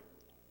glory.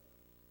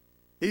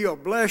 He'll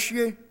bless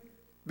you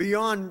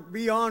beyond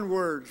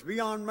words,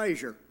 beyond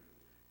measure.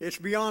 It's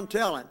beyond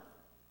telling.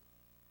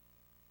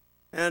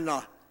 And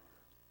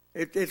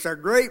it's a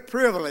great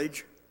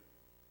privilege.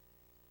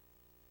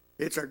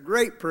 It's a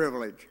great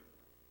privilege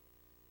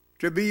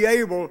to be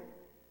able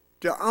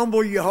to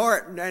humble your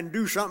heart and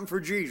do something for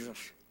Jesus.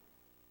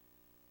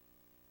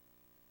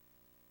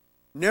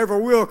 Never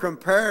will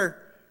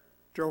compare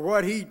to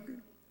what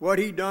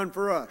he done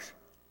for us.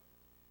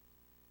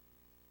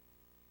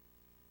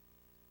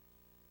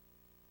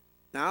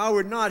 Now I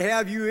would not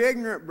have you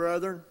ignorant,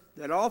 brethren,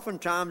 that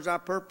oftentimes I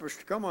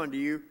purposed to come unto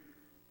you,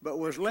 but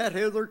was let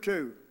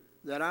hitherto,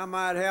 that I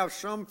might have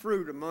some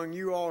fruit among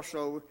you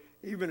also,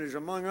 even as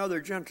among other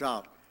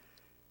Gentiles.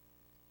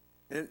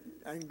 And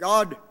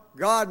God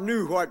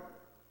knows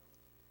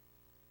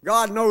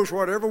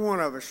what every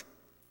one of us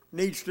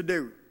needs to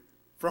do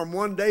from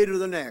one day to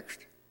the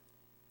next.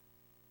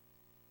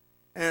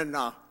 And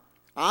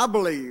I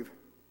believe,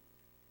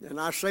 and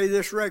I say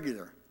this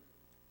regular,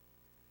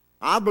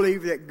 I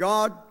believe that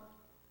God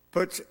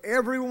puts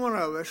every one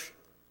of us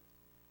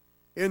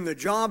in the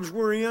jobs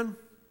we're in,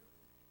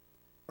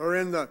 or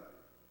in the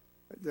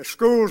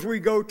schools we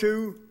go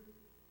to,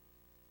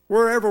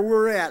 wherever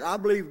we're at. I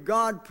believe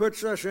God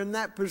puts us in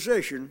that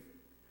position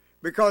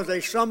because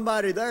there's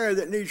somebody there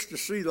that needs to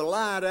see the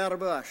light out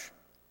of us.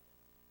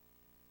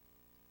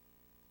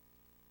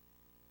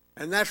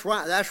 And that's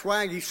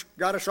why he's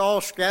got us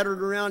all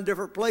scattered around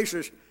different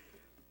places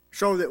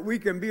so that we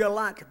can be a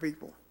light to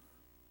people.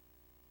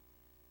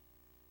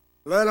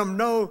 Let them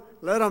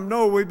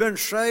know we've been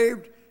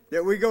saved,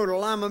 that we go to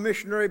Lima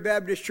Missionary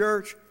Baptist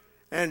Church,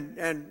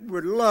 and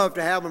would love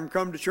to have them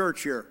come to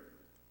church here.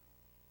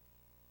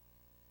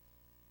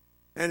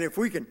 And if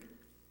we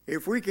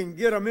can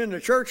get them in the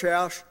church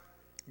house,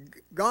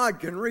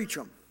 God can reach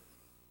them.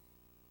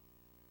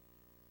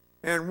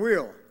 And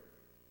will.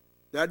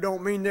 That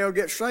don't mean they'll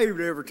get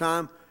saved every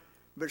time,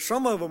 but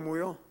some of them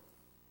will.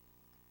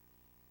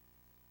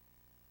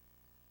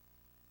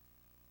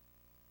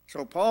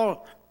 So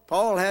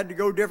Paul had to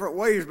go different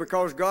ways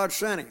because God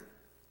sent him.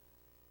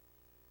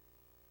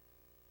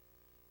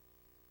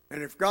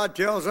 And if God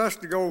tells us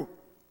to go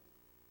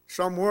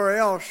somewhere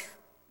else,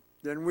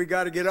 then we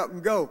got to get up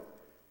and go.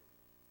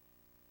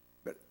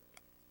 But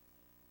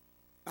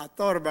I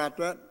thought about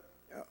that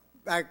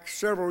back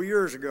several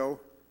years ago.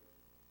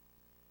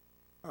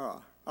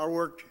 I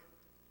worked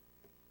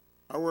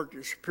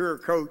as Superior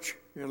Coach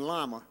in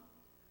Lima,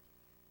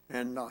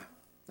 and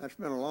that's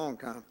been a long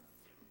time.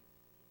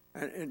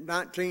 And in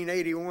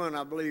 1981,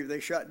 I believe they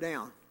shut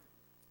down,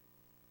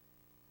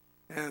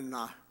 and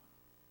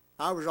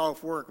I was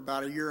off work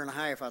about a year and a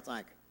half, I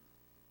think.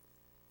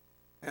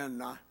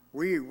 And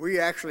we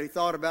actually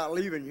thought about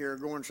leaving here,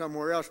 going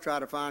somewhere else, try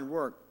to find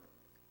work.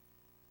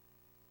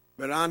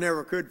 But I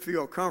never could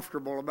feel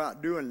comfortable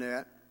about doing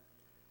that.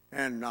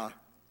 And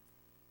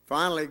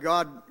finally,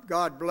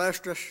 God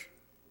blessed us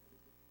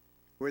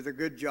with a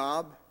good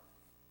job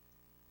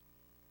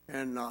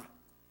and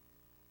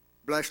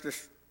blessed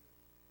us.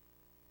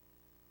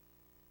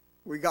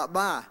 We got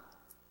by.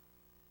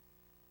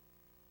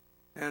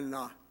 And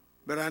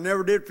but I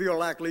never did feel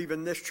like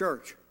leaving this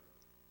church.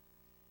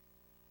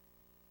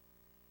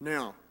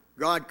 Now,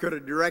 God could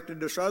have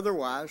directed us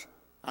otherwise.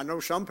 I know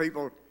some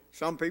people's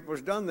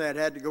done that,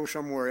 had to go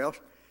somewhere else.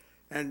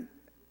 And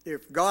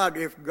if God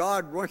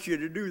wants you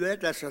to do that,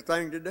 that's the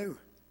thing to do.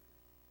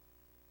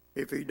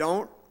 If He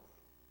don't,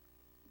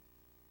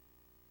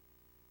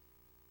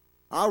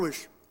 I've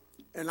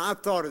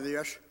thought of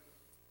this.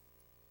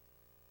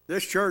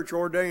 This church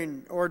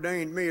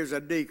ordained me as a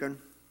deacon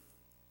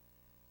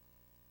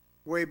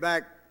way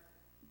back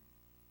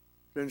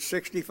in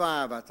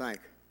 '65, I think.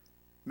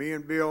 Me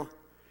and Bill.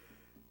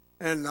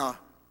 And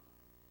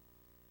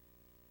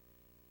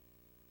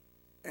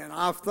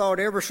I've thought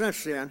ever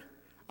since then,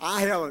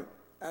 I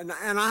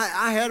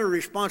had a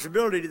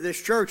responsibility to this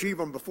church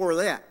even before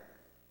that.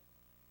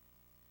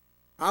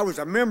 I was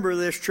a member of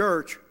this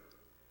church,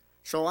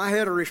 so I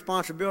had a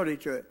responsibility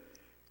to it.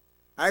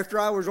 After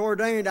I was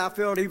ordained, I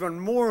felt even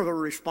more of a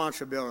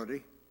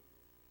responsibility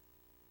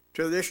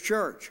to this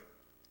church.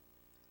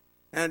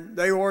 And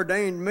they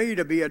ordained me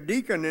to be a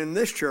deacon in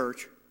this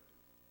church.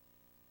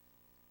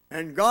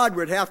 And God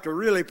would have to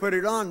really put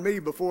it on me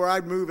before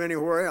I'd move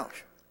anywhere else.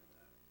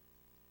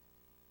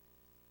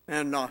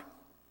 And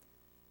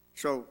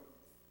so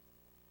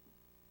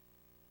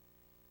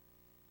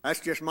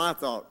that's just my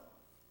thought.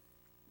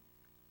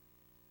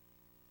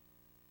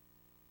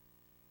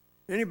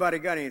 Anybody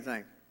got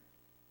anything?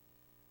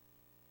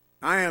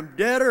 I am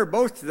debtor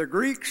both to the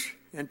Greeks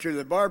and to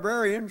the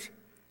barbarians,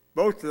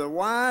 both to the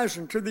wise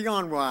and to the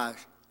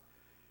unwise.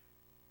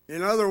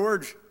 In other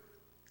words,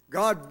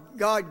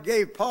 God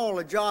gave Paul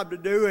a job to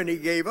do, and He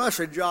gave us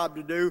a job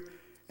to do,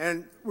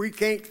 and we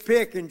can't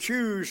pick and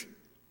choose.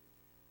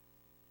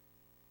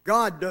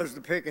 God does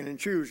the picking and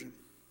choosing.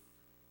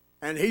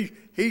 And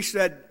He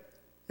said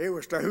it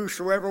was to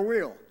whosoever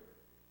will.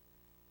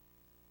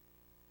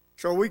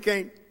 So we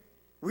can't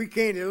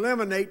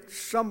eliminate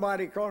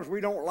somebody because we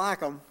don't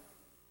like them.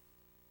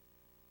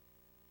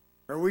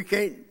 Or we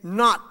can't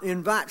not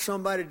invite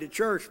somebody to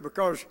church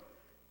because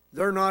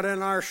they're not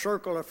in our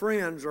circle of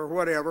friends or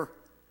whatever.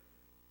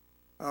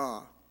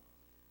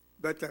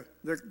 But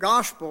the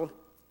gospel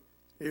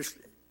is,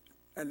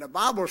 and the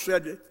Bible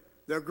said that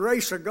the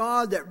grace of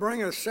God that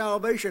bringeth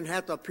salvation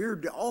hath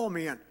appeared to all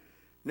men.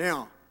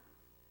 Now,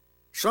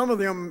 some of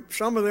them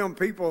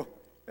people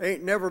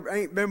ain't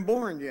been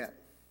born yet.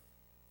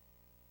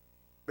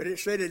 But it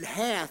said it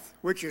hath,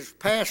 which is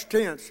past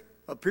tense,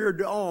 appeared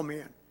to all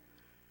men.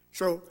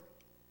 So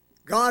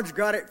God's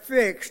got it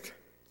fixed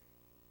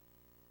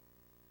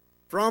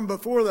from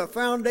before the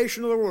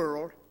foundation of the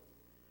world.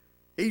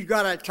 He's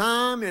got a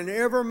time in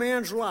every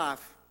man's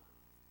life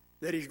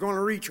that He's going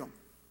to reach them.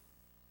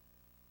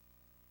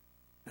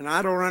 And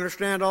I don't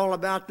understand all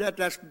about that.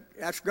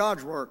 That's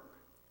God's work.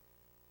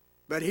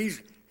 But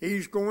He's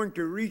going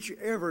to reach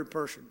every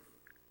person.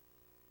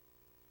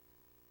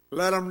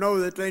 Let them know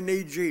that they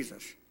need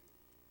Jesus.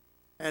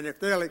 And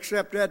if they'll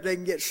accept that, they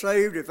can get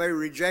saved. If they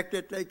reject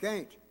it, they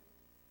can't.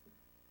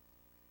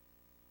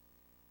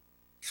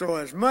 So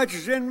as much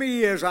as in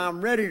me is,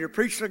 I'm ready to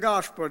preach the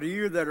gospel to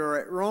you that are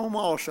at Rome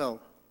also.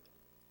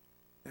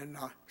 And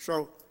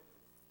so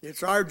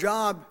it's our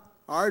job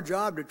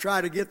to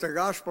try to get the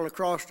gospel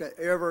across to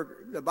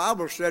the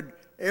Bible said,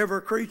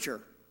 every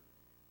creature.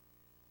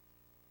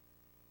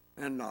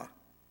 And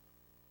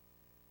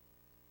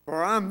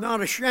for I'm not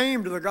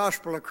ashamed of the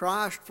gospel of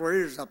Christ, for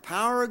it is the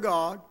power of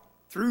God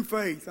through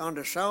faith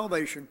unto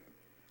salvation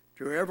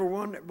to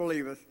everyone that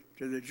believeth,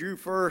 to the Jew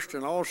first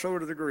and also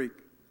to the Greek.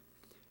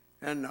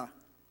 And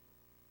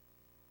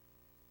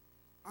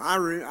I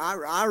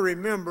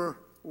remember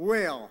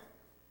well,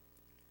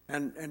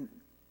 and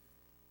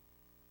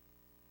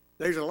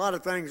there's a lot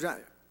of things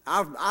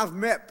I've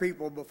met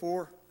people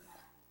before.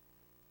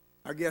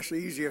 I guess the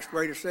easiest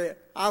way to say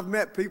it. I've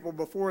met people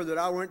before that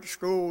I went to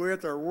school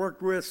with or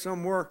worked with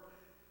somewhere,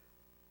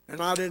 and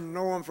I didn't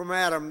know them from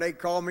Adam. They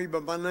called me by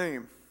my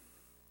name,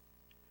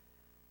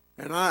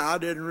 and I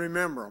didn't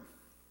remember them.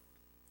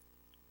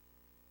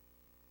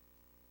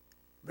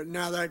 But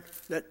now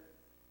that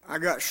I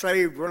got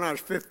saved when I was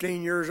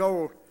 15 years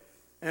old,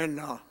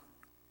 and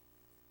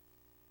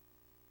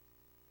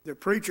the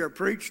preacher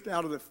preached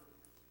out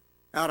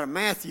of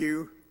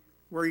Matthew,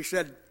 where he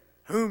said,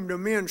 "Whom do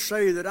men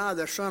say that I,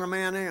 the Son of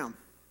Man, am?"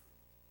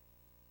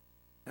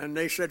 And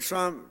they said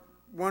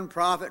one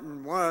prophet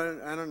and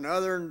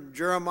another, and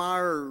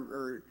Jeremiah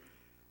or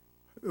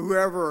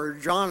whoever, or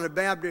John the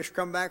Baptist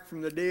come back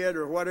from the dead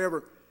or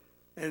whatever.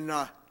 And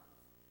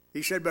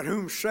he said, "But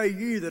whom say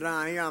ye that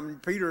I am?"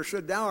 And Peter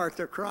said, "Thou art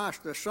the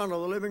Christ, the Son of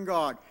the living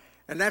God."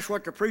 And that's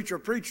what the preacher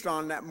preached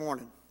on that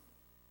morning.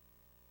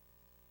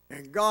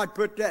 And God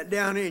put that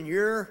down in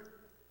here,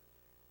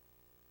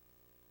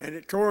 and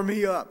it tore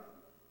me up.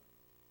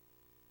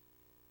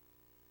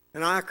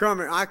 And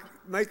I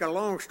make a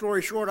long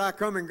story short, I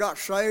come and got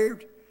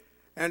saved,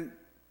 and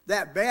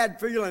that bad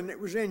feeling that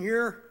was in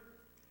here,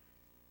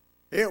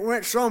 it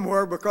went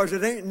somewhere because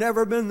it ain't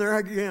never been there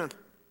again.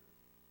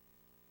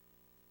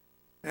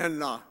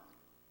 And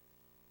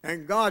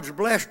God's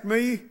blessed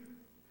me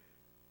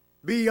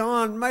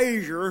beyond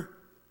measure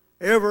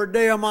every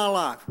day of my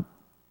life.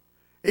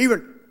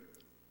 Even,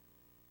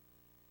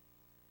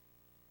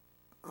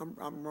 I'm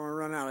going to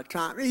run out of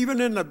time, even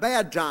in the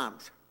bad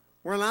times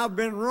when I've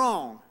been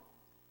wrong,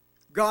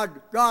 God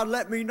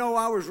let me know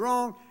I was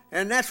wrong,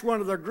 and that's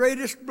one of the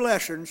greatest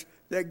blessings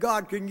that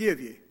God can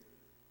give you.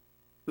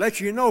 Let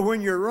you know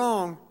when you're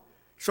wrong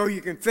so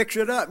you can fix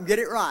it up and get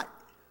it right.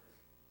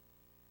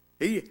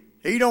 He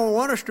don't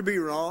want us to be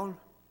wrong,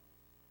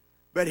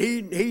 but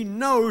he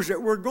knows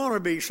that we're going to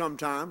be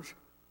sometimes.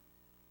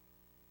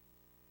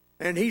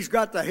 And he's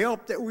got the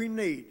help that we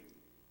need.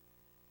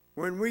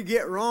 When we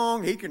get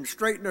wrong, he can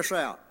straighten us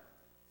out.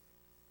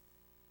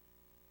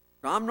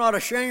 I'm not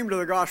ashamed of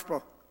the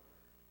gospel.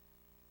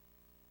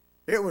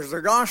 It was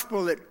the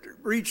gospel that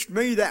reached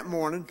me that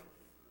morning.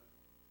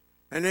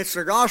 And it's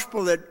the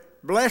gospel that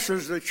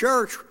blesses the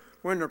church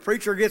when the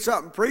preacher gets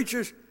up and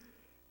preaches.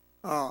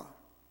 I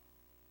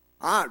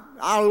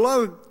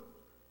love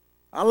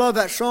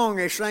that song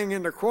they sang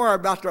in the choir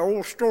about the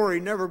old story,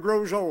 never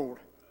grows old.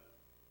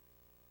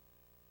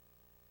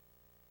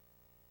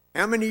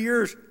 How many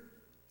years,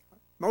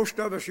 most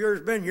of us here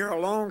has been here a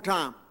long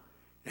time.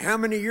 How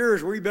many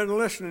years we've been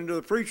listening to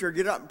the preacher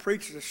get up and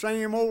preach the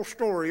same old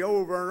story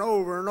over and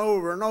over and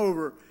over and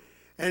over.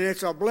 And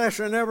it's a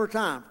blessing every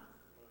time.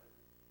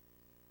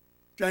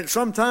 And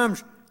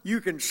sometimes you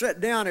can sit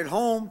down at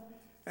home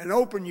and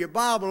open your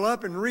Bible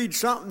up and read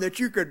something that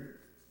you could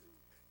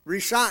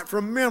recite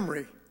from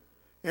memory.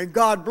 And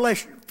God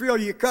bless you, fill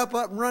your cup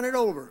up and run it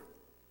over.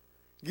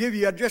 Give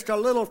you just a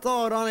little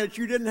thought on it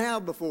you didn't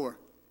have before.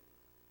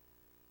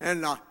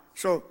 And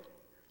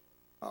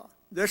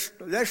this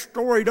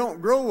story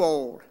don't grow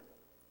old.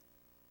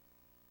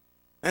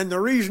 And the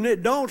reason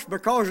it don't is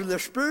because of the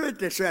Spirit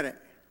that's in it.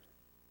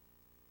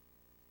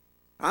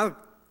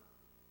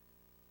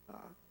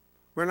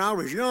 When I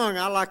was young,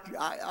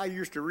 I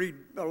used to read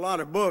a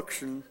lot of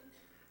books,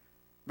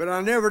 but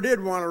I never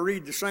did want to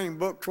read the same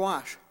book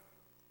twice.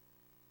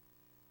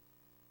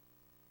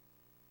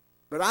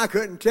 But I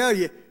couldn't tell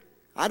you.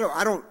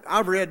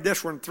 I've read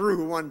this one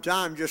through one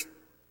time, just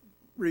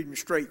reading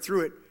straight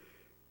through it.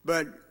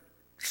 But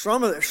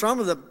some of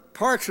the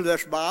parts of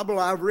this Bible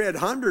I've read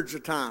hundreds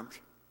of times.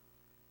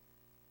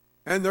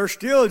 And they're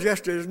still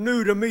just as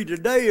new to me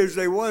today as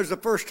they was the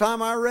first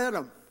time I read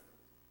them.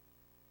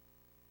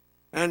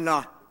 And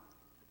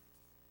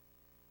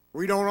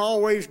we don't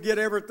always get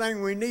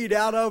everything we need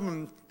out of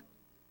them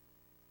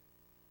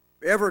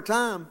every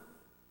time.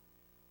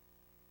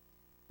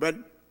 But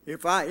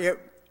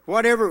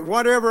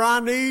whatever I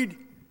need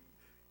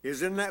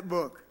is in that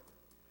book.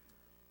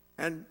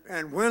 And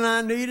when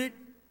I need it,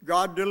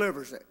 God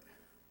delivers it.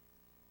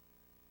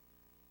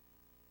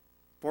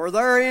 For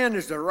therein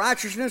is the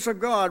righteousness of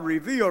God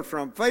revealed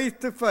from faith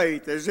to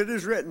faith, as it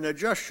is written, the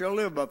just shall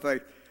live by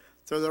faith.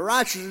 So the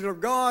righteousness of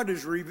God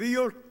is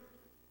revealed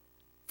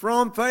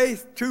from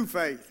faith to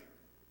faith.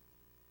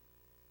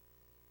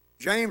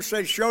 James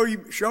said, show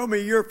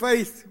me your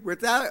faith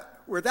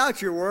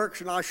without your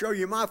works, and I'll show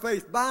you my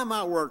faith by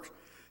my works.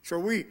 So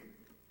we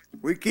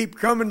keep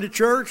coming to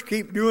church,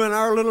 keep doing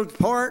our little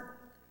part,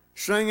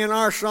 singing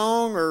our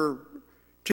song or